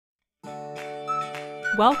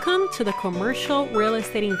Welcome to the Commercial Real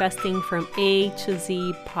Estate Investing from A to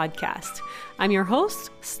Z podcast. I'm your host,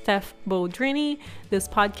 Steph Boldrini. This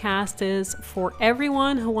podcast is for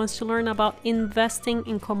everyone who wants to learn about investing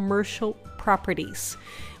in commercial properties.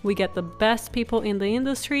 We get the best people in the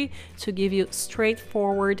industry to give you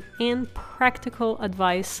straightforward and practical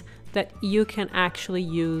advice that you can actually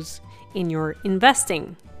use in your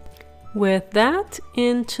investing. With that,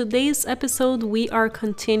 in today's episode, we are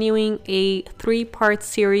continuing a 3-part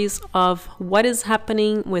series of what is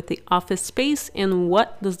happening with the office space and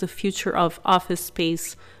what does the future of office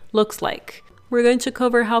space looks like. We're going to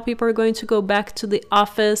cover how people are going to go back to the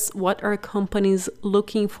office, what are companies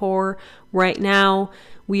looking for right now.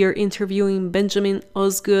 We are interviewing Benjamin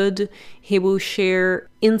Osgood. He will share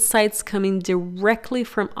insights coming directly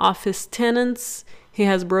from office tenants. He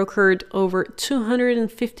has brokered over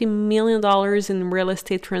 $250 million in real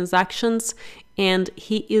estate transactions, and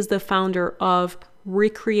he is the founder of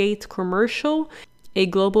Recreate Commercial, a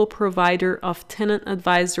global provider of tenant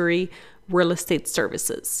advisory real estate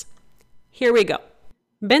services. Here we go.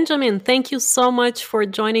 Benjamin, thank you so much for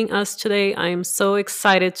joining us today. I'm so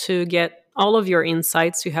excited to get all of your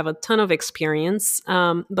insights. You have a ton of experience.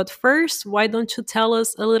 But first, why don't you tell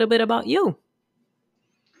us a little bit about you?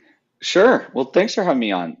 Sure. Well, thanks for having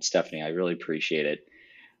me on, Stephanie. I really appreciate it.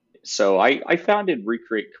 So I founded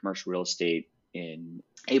Recreate Commercial Real Estate in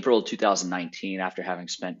April of 2019 after having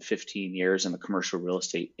spent 15 years in the commercial real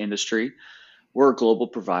estate industry. We're a global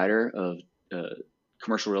provider of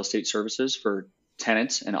commercial real estate services for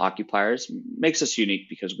tenants and occupiers. Makes us unique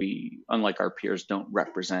because we, unlike our peers, don't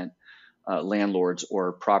represent landlords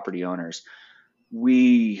or property owners.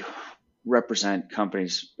 We represent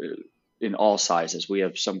companies in all sizes. We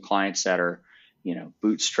have some clients that are,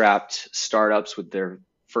 bootstrapped startups with their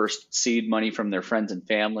first seed money from their friends and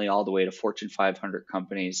family, all the way to Fortune 500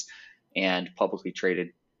 companies and publicly traded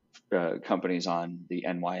companies on the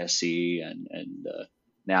NYSE and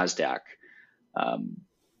NASDAQ.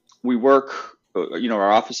 We work,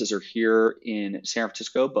 our offices are here in San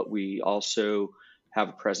Francisco, but we also have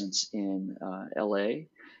a presence in LA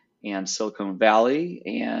and Silicon Valley,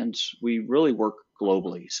 and we really work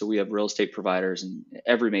globally. So we have real estate providers in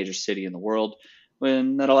every major city in the world,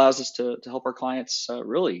 and that allows us to help our clients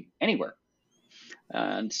really anywhere.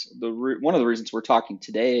 And one of the reasons we're talking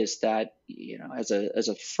today is that, as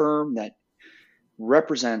a firm that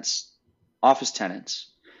represents office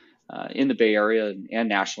tenants in the Bay Area and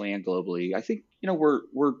nationally and globally, I think,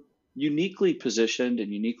 we're uniquely positioned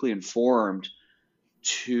and uniquely informed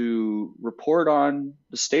to report on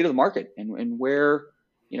the state of the market and where,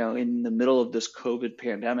 in the middle of this COVID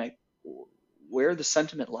pandemic, where the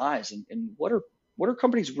sentiment lies and what are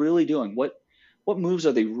companies really doing? What moves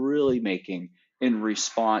are they really making in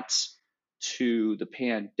response to the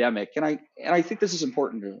pandemic? And I think this is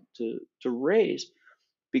important to raise,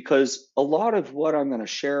 because a lot of what I'm going to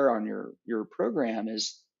share on your program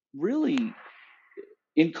is really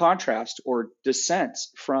in contrast or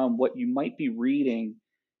dissents from what you might be reading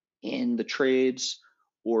in the trades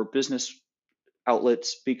or business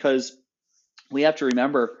outlets, because we have to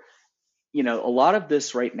remember, a lot of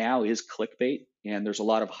this right now is clickbait, and there's a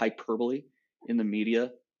lot of hyperbole in the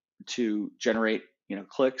media to generate,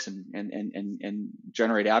 clicks and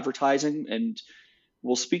generate advertising. And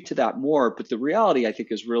we'll speak to that more. But the reality, I think,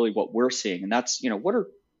 is really what we're seeing. And that's,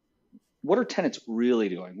 what are tenants really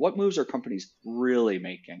doing? What moves are companies really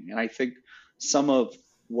making? And I think some of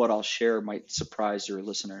what I'll share might surprise your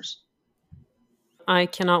listeners. I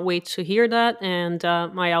cannot wait to hear that. And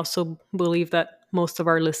I also believe that most of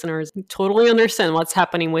our listeners totally understand what's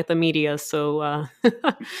happening with the media. So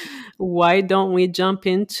why don't we jump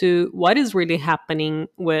into what is really happening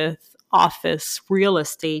with office real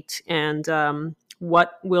estate, and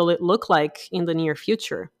what will it look like in the near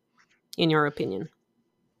future, in your opinion?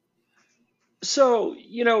 So,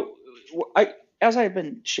 as I've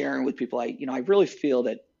been sharing with people, I really feel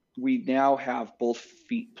that we now have both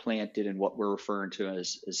feet planted in what we're referring to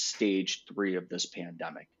as stage 3 of this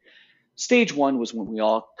pandemic. Stage 1 was when we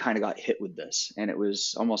all kind of got hit with this, and it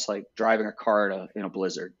was almost like driving a car in a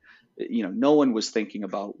blizzard. No one was thinking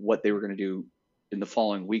about what they were going to do in the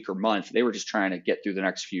following week or month. They were just trying to get through the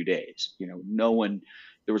next few days.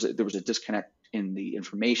 There was a disconnect in the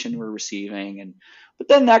information we're receiving, but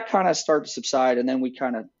then that kind of started to subside, and then we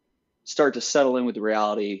kind of start to settle in with the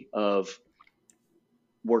reality of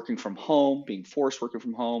working from home, being forced working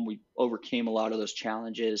from home. We overcame a lot of those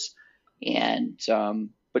challenges, and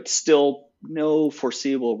but still no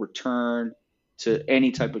foreseeable return to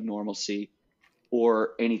any type of normalcy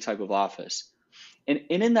or any type of office. And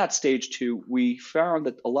in that stage 2, we found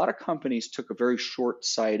that a lot of companies took a very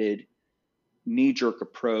short-sighted knee-jerk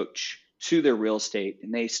approach to their real estate,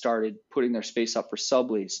 and they started putting their space up for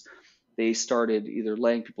sublease. They started either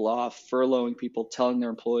laying people off, furloughing people, telling their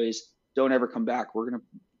employees, don't ever come back. We're going to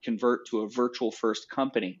convert to a virtual first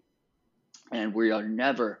company, and we are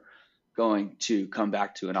never going to come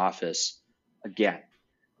back to an office again.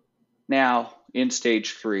 Now, in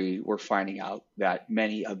stage 3, we're finding out that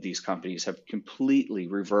many of these companies have completely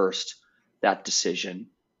reversed that decision.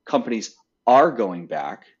 Companies are going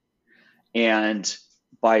back, and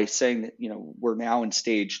by saying that, we're now in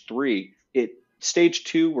stage 3, stage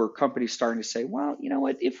 2, where companies starting to say, well, you know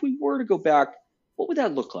what, if we were to go back, what would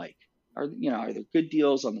that look like? Are there good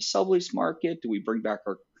deals on the sublease market? Do we bring back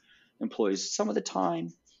our employees some of the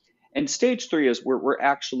time? And stage 3 is where we're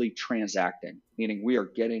actually transacting, meaning we are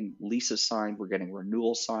getting leases signed, we're getting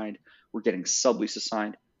renewals signed, we're getting subleases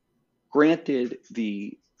signed. Granted,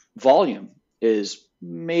 the volume is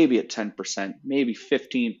maybe at 10%, maybe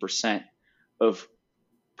 15% of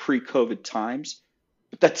pre-COVID times,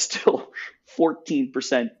 but that's still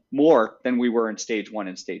 14% more than we were in stage 1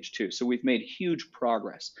 and stage 2. So we've made huge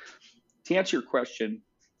progress. To answer your question,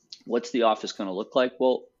 what's the office going to look like?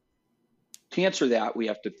 Well, to answer that, we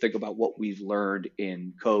have to think about what we've learned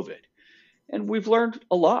in COVID. And we've learned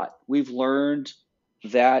a lot. We've learned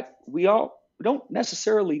that we don't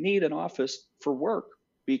necessarily need an office for work,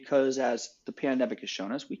 because as the pandemic has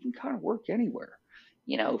shown us, we can kind of work anywhere.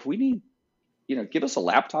 If we need, give us a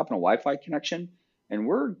laptop and a Wi-Fi connection, and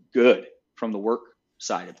we're good from the work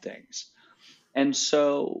side of things. And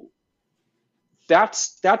so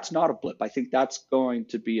that's not a blip. I think that's going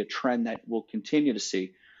to be a trend that we'll continue to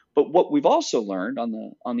see. But what we've also learned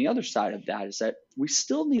on the other side of that is that we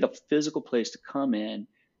still need a physical place to come in,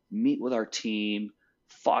 meet with our team,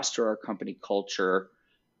 foster our company culture.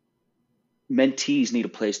 Mentees need a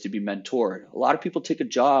place to be mentored. A lot of people take a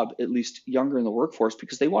job, at least younger in the workforce,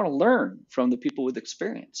 because they want to learn from the people with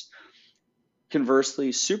experience.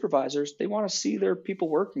 Conversely, supervisors, they want to see their people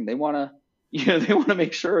working. They want to, they want to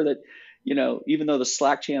make sure that, even though the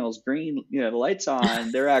Slack channel is green, the light's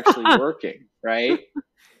on, they're actually working, right?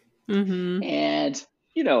 Mm-hmm. And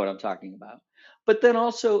you know what I'm talking about. But then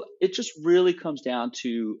also, it just really comes down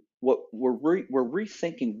to what we're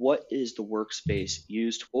rethinking. What is the workspace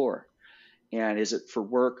used for? And is it for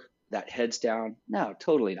work that heads down? No,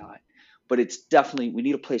 totally not. But it's definitely, we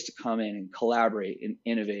need a place to come in and collaborate and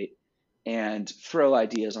innovate and throw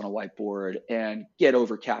ideas on a whiteboard and get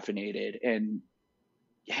over caffeinated and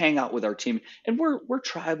hang out with our team. And we're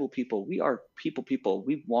tribal people. We are people.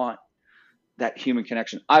 We want that human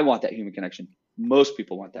connection. I want that human connection. Most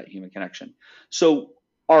people want that human connection. So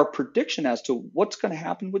our prediction as to what's going to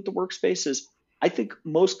happen with the workspace is, I think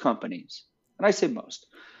most companies, and I say most,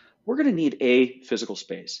 we're going to need a physical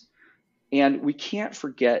space. And we can't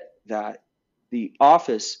forget that the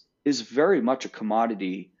office is very much a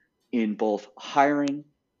commodity in both hiring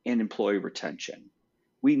and employee retention.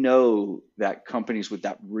 We know that companies with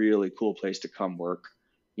that really cool place to come work,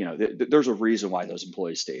 there's a reason why those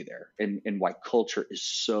employees stay there, and why culture is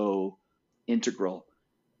so integral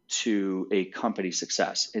to a company's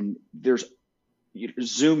success. And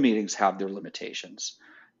Zoom meetings have their limitations.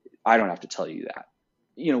 I don't have to tell you that.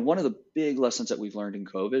 One of the big lessons that we've learned in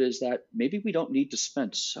COVID is that maybe we don't need to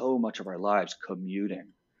spend so much of our lives commuting,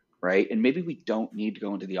 right? And maybe we don't need to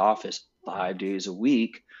go into the office 5 days a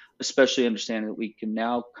week, especially understanding that we can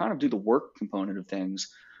now kind of do the work component of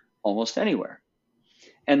things almost anywhere.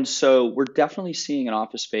 And so we're definitely seeing an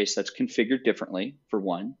office space that's configured differently, for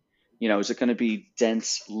one. Is it going to be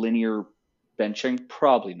dense linear benching?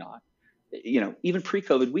 Probably not. Even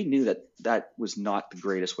pre-COVID, we knew that was not the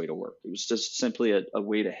greatest way to work. It was just simply a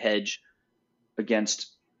way to hedge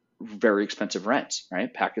against very expensive rents,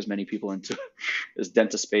 right? Pack as many people into as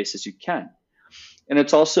dense a space as you can. And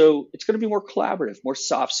it's going to be more collaborative, more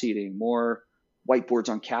soft seating, more whiteboards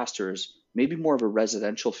on casters, maybe more of a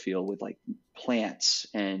residential feel with like plants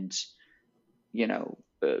and,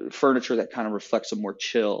 furniture that kind of reflects a more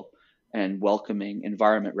chill and welcoming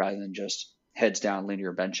environment rather than just heads down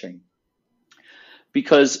linear benching.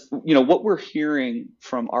 Because, what we're hearing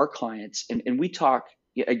from our clients, and we talk,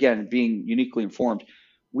 again, being uniquely informed,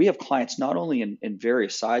 we have clients not only in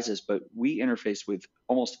various sizes, but we interface with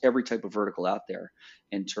almost every type of vertical out there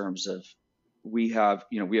in terms of we have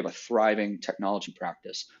a thriving technology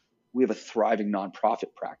practice. We have a thriving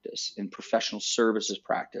nonprofit practice and professional services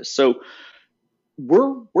practice. So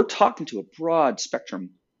we're talking to a broad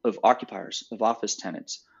spectrum of occupiers, of office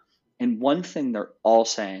tenants. And one thing they're all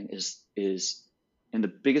saying is, and the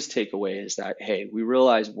biggest takeaway is that, hey, we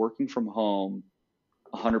realize working from home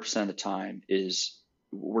 100% of the time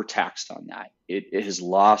we're taxed on that. It has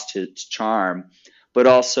lost its charm, but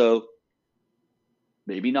also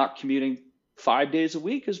maybe not commuting 5 days a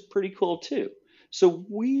week is pretty cool too. So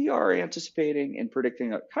we are anticipating and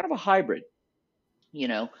predicting a kind of a hybrid, you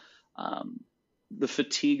know, um, the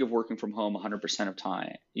fatigue of working from home 100% of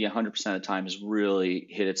time, 100% of the time has really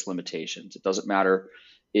hit its limitations. It doesn't matter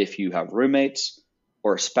if you have roommates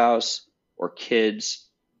or a spouse or kids.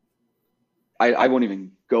 I won't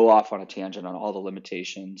even go off on a tangent on all the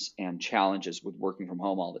limitations and challenges with working from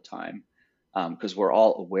home all the time, because we're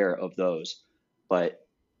all aware of those. But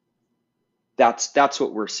that's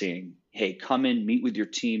what we're seeing. Hey, come in, meet with your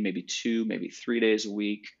team, maybe 2, maybe 3 days a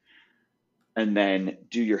week, and then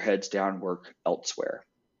do your heads down work elsewhere.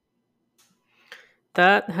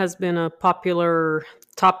 That has been a popular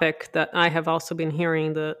topic that I have also been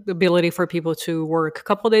hearing, the ability for people to work a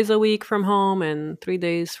couple days a week from home and 3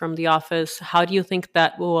 days from the office. How do you think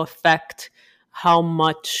that will affect how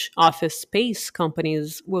much office space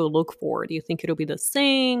companies will look for? Do you think it'll be the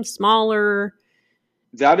same, smaller?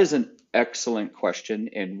 That is an excellent question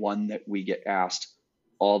and one that we get asked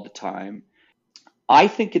all the time. I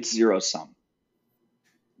think it's zero sum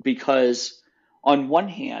because, on one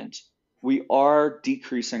hand, we are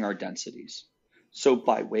decreasing our densities. So,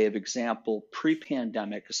 by way of example, pre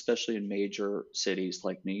pandemic, especially in major cities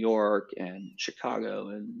like New York and Chicago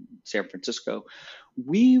and San Francisco,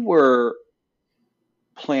 we were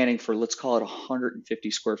planning for, let's call it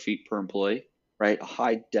 150 square feet per employee, right? A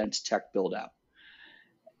high dense tech build out,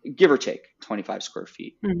 give or take 25 square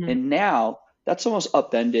feet. Hmm. And now that's almost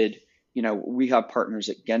upended. We have partners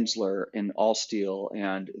at Gensler and Allsteel,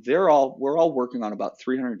 and we're all working on about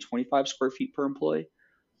 325 square feet per employee,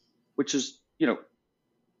 which is,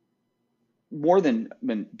 more than,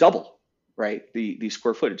 double, right? The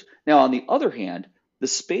square footage. Now, on the other hand, the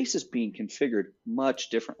space is being configured much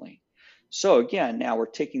differently. So again, now we're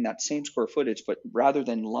taking that same square footage, but rather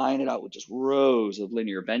than line it out with just rows of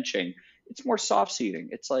linear benching, it's more soft seating.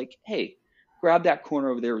 It's like, hey, grab that corner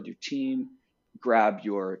over there with your team, grab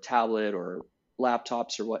your tablet or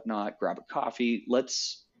laptops or whatnot, grab a coffee.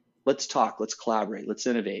 Let's talk, let's collaborate, let's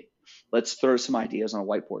innovate, let's throw some ideas on a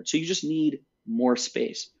whiteboard. So you just need more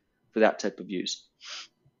space for that type of use.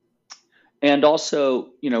 And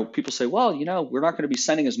also, people say, well, we're not going to be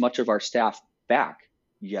sending as much of our staff back.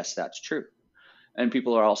 Yes, that's true. And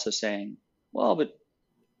people are also saying, well, but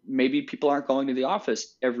maybe people aren't going to the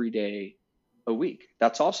office every day a week.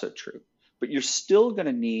 That's also true. But you're still going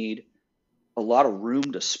to need a lot of room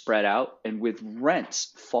to spread out. And with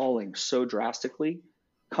rents falling so drastically,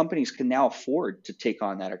 companies can now afford to take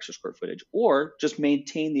on that extra square footage or just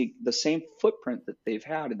maintain the same footprint that they've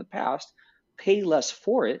had in the past, pay less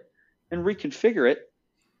for it, and reconfigure it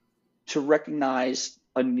to recognize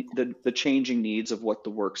the changing needs of what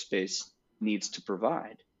the workspace needs to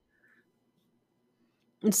provide.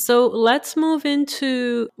 So let's move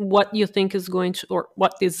into what you think is going to, or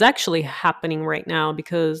what is actually happening right now,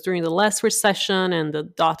 because during the last recession and the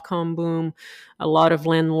dot-com boom, a lot of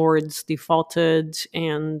landlords defaulted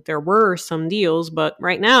and there were some deals, but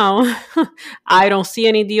right now I don't see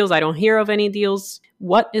any deals. I don't hear of any deals.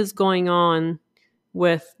 What is going on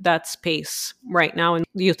with that space right now? And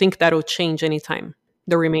do you think that'll change anytime,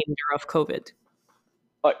 the remainder of COVID?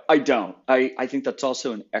 I don't. I think that's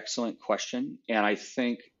also an excellent question. And I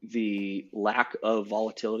think the lack of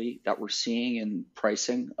volatility that we're seeing in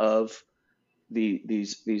pricing of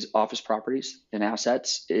these office properties and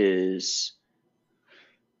assets is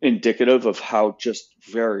indicative of how just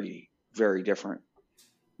very, very different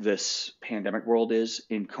this pandemic world is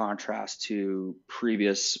in contrast to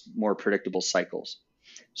previous, more predictable cycles.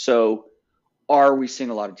 So, are we seeing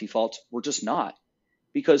a lot of defaults? We're just not,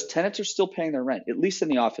 because tenants are still paying their rent, at least in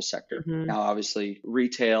the office sector. Mhm. Now, obviously,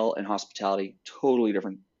 retail and hospitality, totally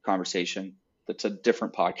different conversation. That's a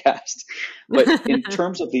different podcast. But in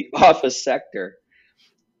terms of the office sector,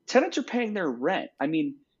 tenants are paying their rent. I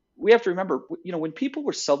mean, we have to remember, when people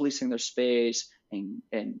were subleasing their space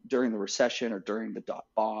and during the recession or during the dot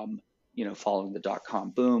bomb, following the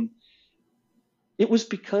dot-com boom, it was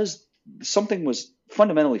because something was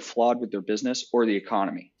fundamentally flawed with their business or the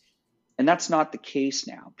economy. And that's not the case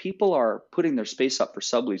now. People are putting their space up for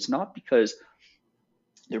sublease not because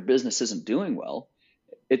their business isn't doing well.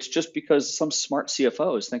 It's just because some smart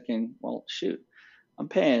CFO is thinking, well, shoot, I'm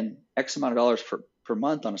paying X amount of dollars per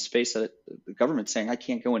month on a space that the government's saying I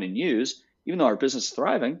can't go in and use, even though our business is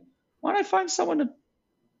thriving. Why don't I find someone to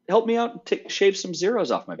help me out and shave some zeros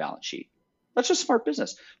off my balance sheet? That's just smart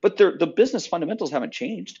business. But the business fundamentals haven't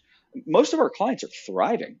changed. Most of our clients are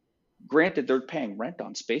thriving. Granted, they're paying rent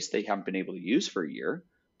on space they haven't been able to use for a year,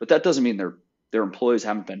 but that doesn't mean their employees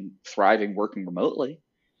haven't been thriving working remotely.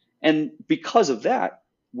 And because of that,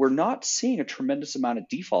 we're not seeing a tremendous amount of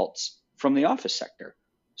defaults from the office sector.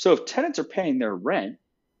 So if tenants are paying their rent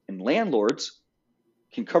and landlords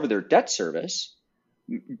can cover their debt service,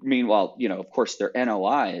 meanwhile, of course, their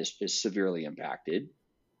NOI is severely impacted,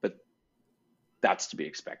 but that's to be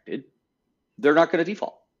expected. They're not going to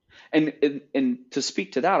default. And to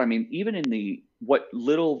speak to that, I mean, even in the what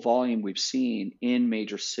little volume we've seen in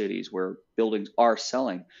major cities where buildings are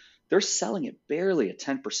selling, they're selling at barely a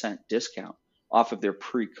 10% discount off of their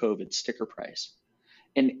pre-COVID sticker price.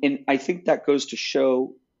 And I think that goes to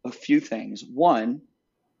show a few things. One,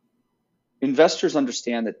 investors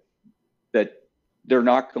understand that we're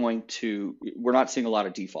not seeing a lot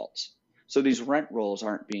of defaults. So these rent rolls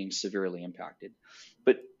aren't being severely impacted.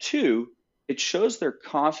 But two, it shows their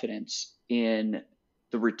confidence in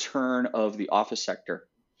the return of the office sector.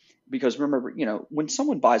 Because remember, when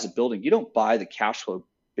someone buys a building, you don't buy the cash flow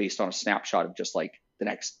based on a snapshot of just like the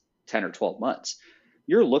next 10 or 12 months.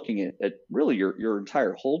 You're looking at really your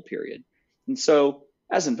entire hold period. And so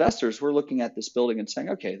as investors, we're looking at this building and saying,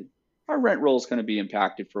 okay, our rent roll is going to be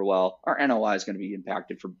impacted for a while. Our NOI is going to be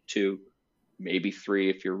impacted for 2, maybe 3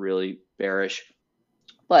 if you're really bearish.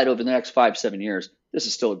 But over the next 5-7 years, this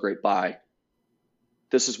is still a great buy.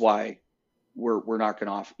 This is why we're not going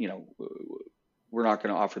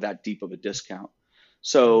to offer that deep of a discount.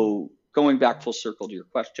 So going back full circle to your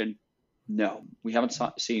question, no, we haven't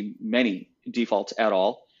seen many defaults at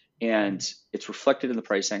all, and it's reflected in the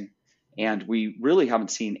pricing. And we really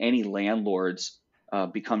haven't seen any landlords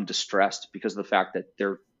become distressed because of the fact that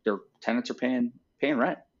their tenants are paying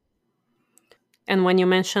rent. And when you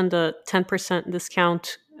mentioned the 10%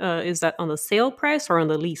 discount, is that on the sale price or on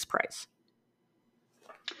the lease price?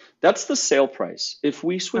 That's the sale price. If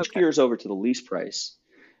we switch gears over to the lease price,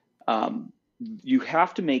 you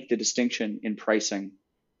have to make the distinction in pricing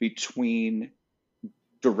between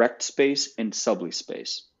direct space and sublease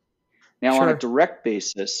space. Now, on a direct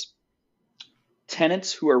basis,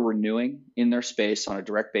 tenants who are renewing in their space on a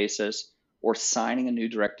direct basis or signing a new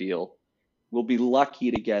direct deal will be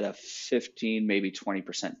lucky to get a 15, maybe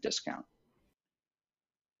 20% discount.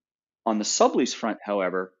 On the sublease front,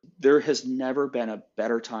 however, there has never been a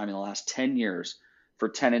better time in the last 10 years for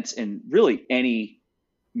tenants in really any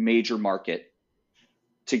major market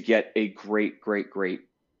to get a great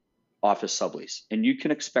office sublease. And you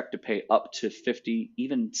can expect to pay up to 50,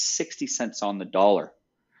 even 60 cents on the dollar,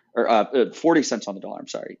 or 40 cents on the dollar, I'm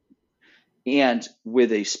sorry. And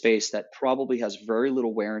with a space that probably has very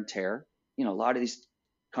little wear and tear. A lot of these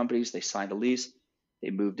companies, they signed a lease, they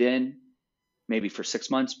moved in, maybe for 6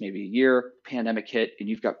 months, maybe a year, pandemic hit, and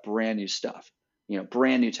you've got brand new stuff,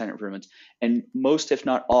 brand new tenant improvements. And most, if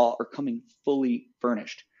not all, are coming fully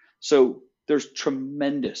furnished. So there's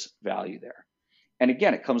tremendous value there. And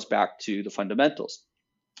again, it comes back to the fundamentals.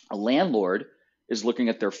 A landlord is looking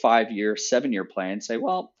at their 5-year, 7-year plan and say,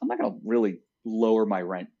 well, I'm not going to really lower my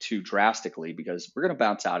rent too drastically because we're going to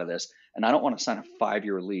bounce out of this. And I don't want to sign a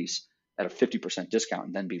 5-year lease at a 50% discount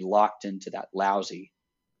and then be locked into that lousy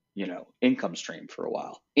income stream for a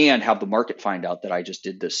while and have the market find out that I just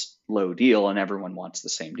did this low deal and everyone wants the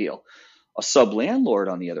same deal. A sub landlord,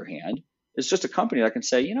 on the other hand, is just a company that can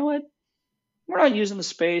say, you know what, we're not using the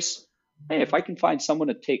space. Hey, if I can find someone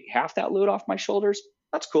to take half that load off my shoulders,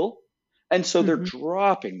 that's cool. And so they're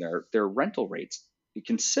dropping their rental rates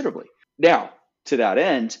considerably. Now, to that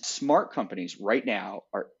end, smart companies right now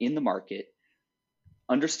are in the market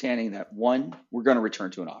understanding that, one, we're going to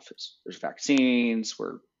return to an office. There's vaccines,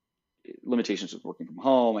 limitations of working from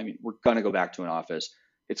home. I mean, we're going to go back to an office.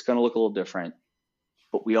 It's going to look a little different,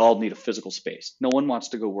 but we all need a physical space. No one wants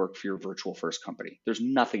to go work for your virtual first company. There's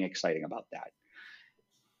nothing exciting about that.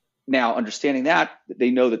 Now, understanding that,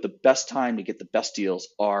 they know that the best time to get the best deals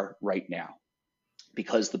are right now,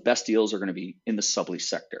 because the best deals are going to be in the sublease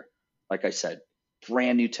sector. Like I said,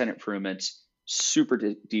 brand new tenant improvements, super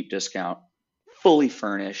deep discount, fully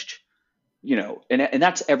furnished, and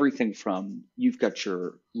that's everything from, you've got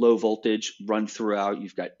your low voltage run throughout,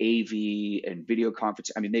 you've got AV and video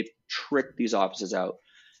conference. I mean, they've tricked these offices out,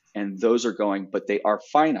 and those are going, but they are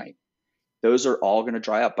finite. Those are all going to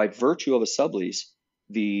dry up by virtue of a sublease.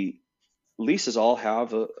 The leases all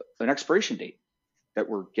have an expiration date that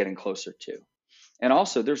we're getting closer to. And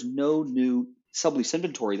also, there's no new sublease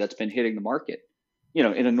inventory that's been hitting the market. In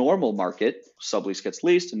a normal market, sublease gets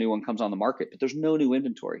leased, a new one comes on the market, but there's no new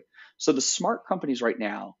inventory. So the smart companies right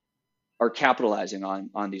now are capitalizing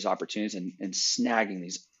on these opportunities and snagging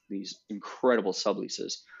these incredible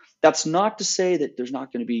subleases. That's not to say that there's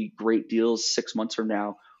not going to be great deals 6 months from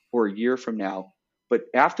now or a year from now, but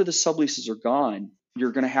after the subleases are gone,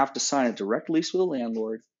 you're going to have to sign a direct lease with a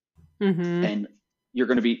landlord, and you're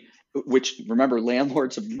going to be, which, remember,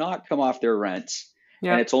 landlords have not come off their rents.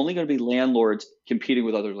 Yeah. And it's only going to be landlords competing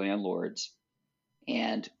with other landlords.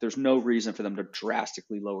 And there's no reason for them to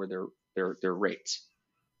drastically lower their rates.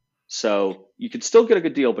 So you can still get a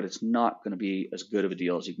good deal, but it's not going to be as good of a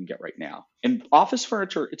deal as you can get right now. And office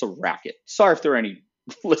furniture, it's a racket. Sorry if there are any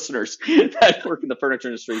listeners that work in the furniture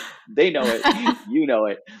industry. They know it, you know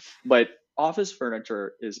it. But office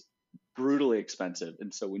furniture is brutally expensive.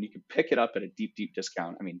 And so when you can pick it up at a deep, deep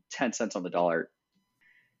discount, I mean, 10 cents on the dollar,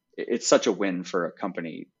 it's such a win for a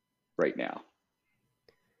company right now.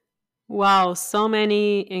 Wow, so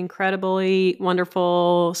many incredibly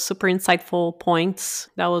wonderful, super insightful points.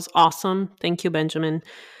 That was awesome. Thank you, Benjamin.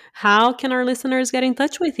 How can our listeners get in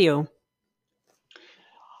touch with you?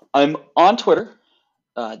 I'm on Twitter,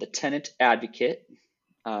 the Tenant Advocate.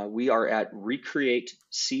 We are at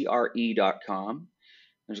recreatecre.com.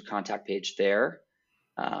 There's a contact page there.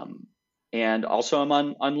 And also I'm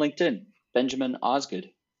on LinkedIn, Benjamin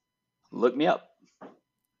Osgood. Look me up.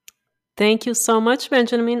 Thank you so much,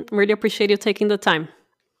 Benjamin. Really appreciate you taking the time.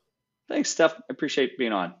 Thanks, Steph. I appreciate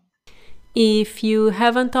being on. If you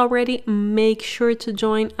haven't already, make sure to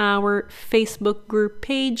join our Facebook group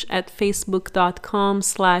page at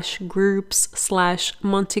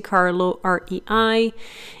facebook.com/groups/Monte Carlo REI.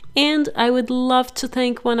 And I would love to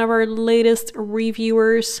thank one of our latest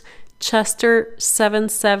reviewers,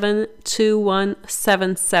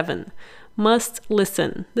 Chester772177. Must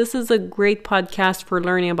listen. This is a great podcast for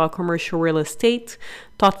learning about commercial real estate,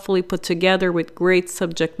 thoughtfully put together with great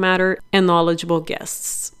subject matter and knowledgeable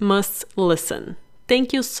guests. Must listen.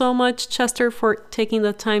 Thank you so much, Chester, for taking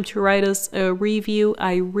the time to write us a review.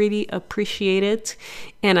 I really appreciate it.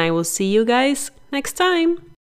 And I will see you guys next time.